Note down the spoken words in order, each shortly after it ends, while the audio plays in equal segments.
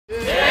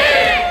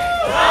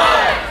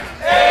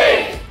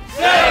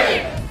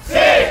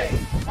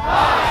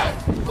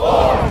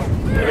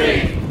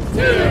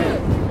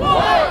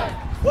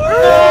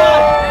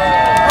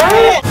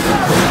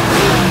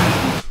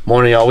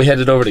we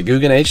headed over to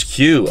Googan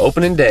HQ,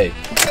 opening day.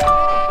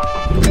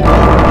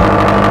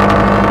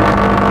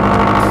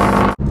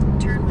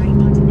 Turn right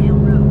onto Nail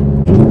Road.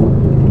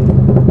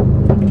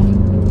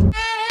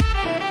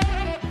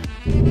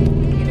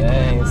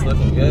 Dang, it's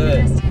looking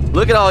good.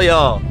 Look at all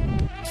y'all.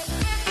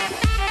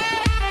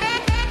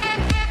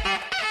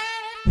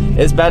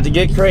 It's about to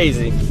get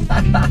crazy.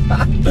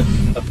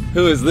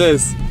 Who is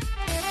this?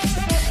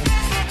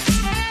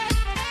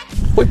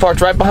 We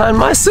parked right behind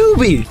my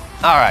Subi.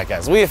 All right,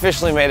 guys, we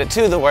officially made it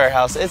to the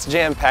warehouse. It's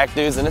jam-packed,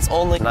 dudes, and it's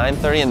only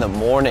 9:30 in the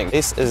morning.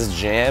 This is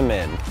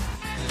jamming.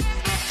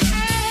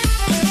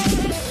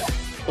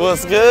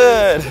 What's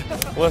good?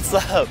 What's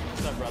up?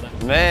 What's up, brother?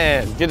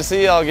 Man, good to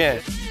see y'all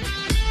again.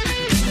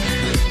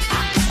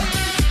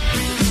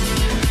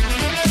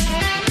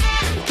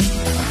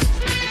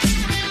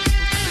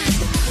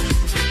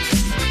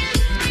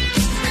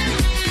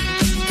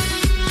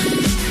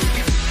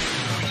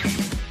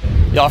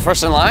 Y'all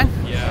first in line?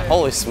 Yeah.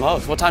 Holy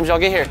smokes, what time did y'all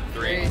get here?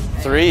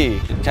 3.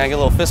 Can I get a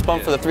little fist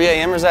bump for the 3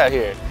 a.m.ers out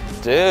here?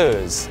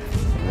 Dudes,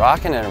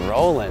 rocking and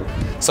rolling.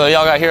 So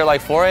y'all got here at like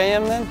 4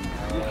 a.m. then?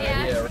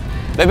 Yeah.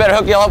 They better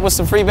hook y'all up with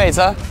some free baits,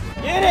 huh?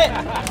 Get it!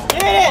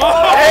 Get it!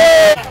 Oh.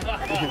 Hey.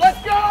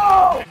 Let's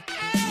go!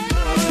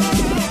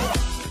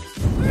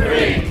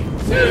 3,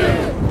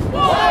 2,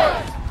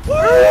 1.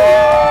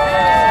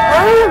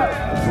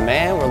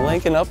 Man, we're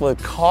linking up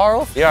with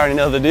Karl. You already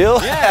know the deal.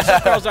 Yeah,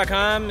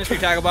 ShopCarls.com, Mystery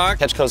Tackle Box.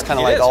 Catchco's kind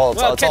of like all.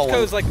 Well, it's all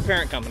Catchco's one. like the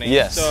parent company.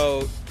 Yes.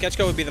 So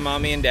Catchco would be the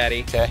mommy and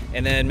daddy. Okay.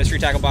 And then Mystery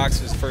Tackle Box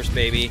is the first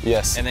baby.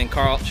 Yes. And then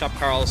Shop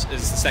Karl's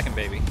is the second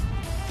baby.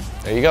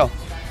 There you go.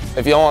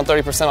 If you don't want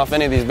 30% off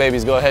any of these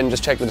babies, go ahead and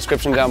just check the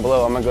description down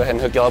below. I'm gonna go ahead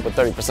and hook y'all up with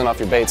 30% off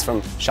your baits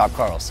from Shop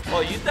Karl's. Oh,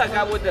 you that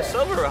guy with the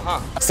Subaru,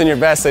 huh? Senior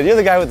Bass said, "You're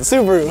the guy with the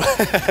Subaru."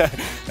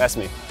 That's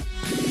me.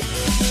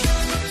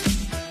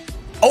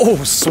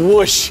 Oh,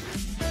 swoosh.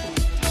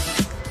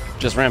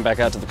 Just ran back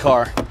out to the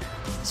car,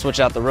 switch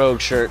out the Rogue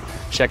shirt.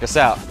 Check us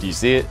out. Do you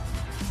see it?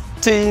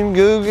 Team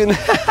Googan.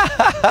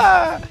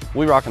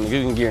 We rocking the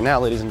Googan gear now,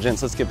 ladies and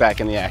gents. Let's get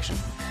back in the action.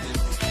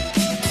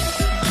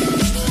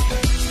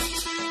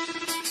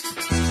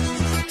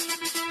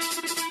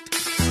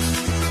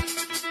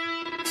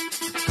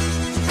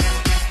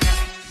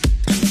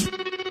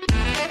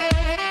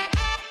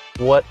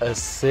 What a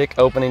sick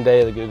opening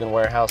day of the Googan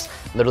warehouse.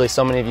 Literally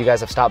so many of you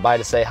guys have stopped by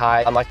to say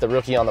hi. I'm like the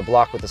rookie on the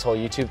block with this whole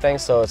YouTube thing,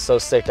 so it's so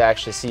sick to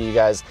actually see you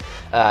guys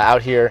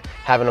out here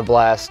having a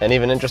blast and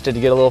even interested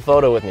to get a little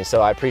photo with me.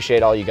 So I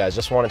appreciate all you guys.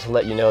 Just wanted to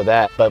let you know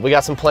that. But we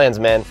got some plans,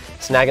 man.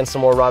 Snagging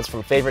some more rods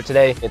from Favorite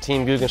today. A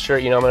Team Googan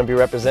shirt, you know I'm gonna be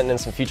representing in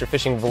some future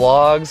fishing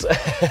vlogs.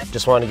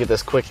 Just wanted to get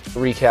this quick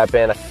recap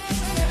in.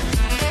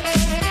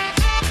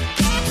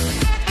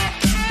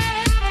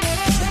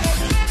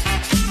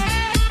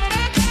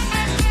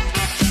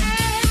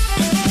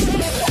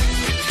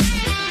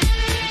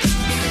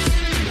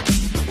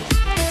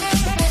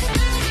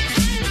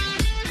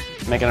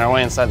 Making our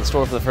way inside the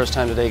store for the first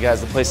time today,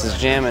 guys. The place is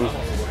jamming.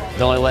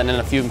 They're only letting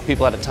in a few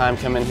people at a time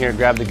come in here,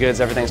 grab the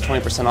goods. Everything's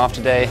 20% off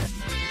today.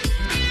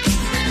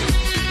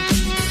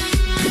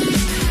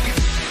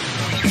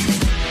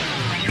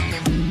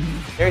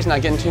 Gary's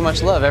not getting too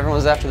much love.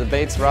 Everyone's after the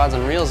baits, rods,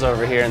 and reels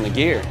over here and the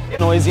gear.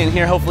 Noisy in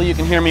here. Hopefully you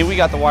can hear me. We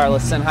got the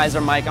wireless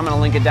Sennheiser mic. I'm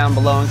gonna link it down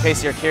below in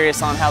case you're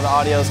curious on how the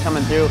audio is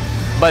coming through.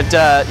 But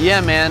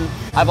yeah, man.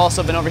 I've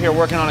also been over here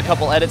working on a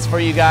couple edits for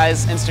you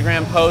guys,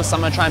 Instagram posts. I'm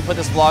gonna try and put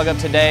this vlog up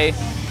today.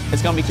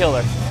 It's gonna be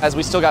killer. As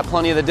we still got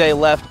plenty of the day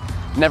left.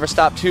 Never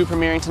Stop 2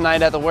 premiering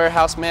tonight at the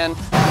warehouse, man.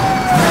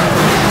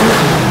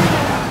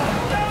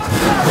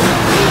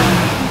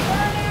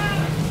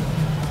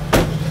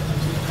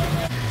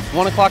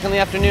 1 o'clock in the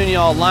afternoon,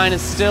 y'all. Line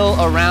is still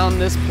around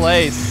this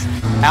place.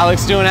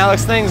 Alex doing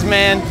Alex things,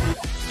 man.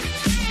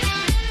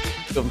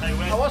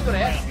 I was gonna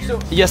ask you.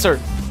 Yes, sir.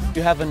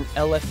 You have an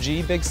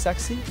LFG Big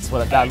Sexy? That's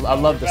what I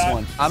love this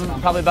one.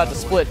 I'm probably about to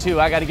split too.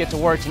 I got to get to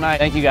work tonight.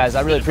 Thank you guys.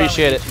 I really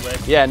appreciate it.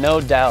 Yeah,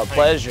 no doubt.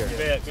 Pleasure.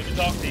 Good to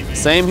talk to you, man.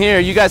 Same here.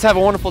 You guys have a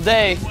wonderful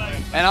day.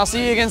 And I'll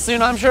see you again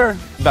soon, I'm sure.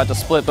 About to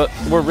split, but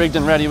we're rigged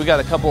and ready. We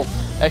got a couple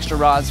extra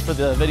rods for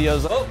the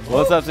videos.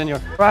 What's up, senor?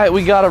 Right,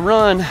 we got to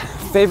run.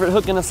 Favorite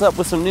hooking us up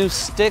with some new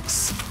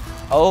sticks.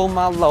 Oh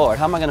my Lord.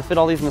 How am I going to fit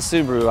all these in the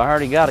Subaru? I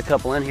already got a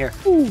couple in here.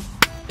 Ooh.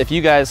 If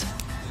you guys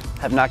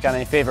have not got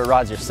any favorite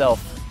rods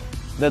yourself,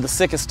 they're the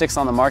sickest sticks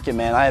on the market,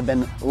 man. I have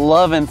been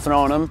loving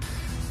throwing them.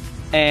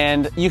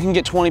 And you can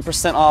get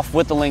 20% off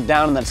with the link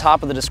down in the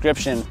top of the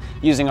description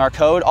using our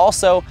code.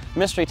 Also,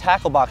 Mystery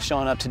Tackle Box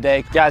showing up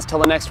today. Guys, till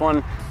the next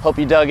one, hope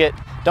you dug it.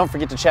 Don't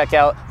forget to check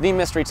out the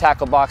Mystery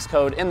Tackle Box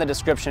code in the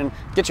description.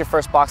 Get your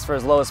first box for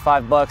as low as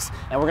 $5,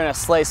 and we're gonna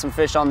slay some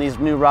fish on these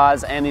new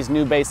rods and these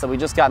new baits that we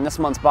just got in this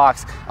month's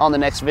box on the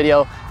next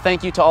video.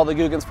 Thank you to all the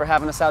Googans for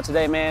having us out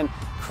today, man.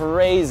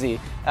 Crazy.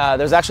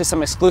 There's actually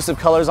some exclusive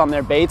colors on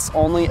their baits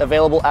only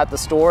available at the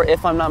store,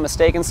 if I'm not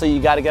mistaken, so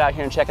you gotta get out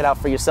here and check it out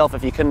for yourself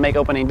if you couldn't make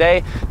opening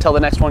day. Till the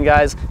next one,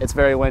 guys, it's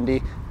very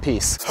windy.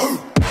 Peace.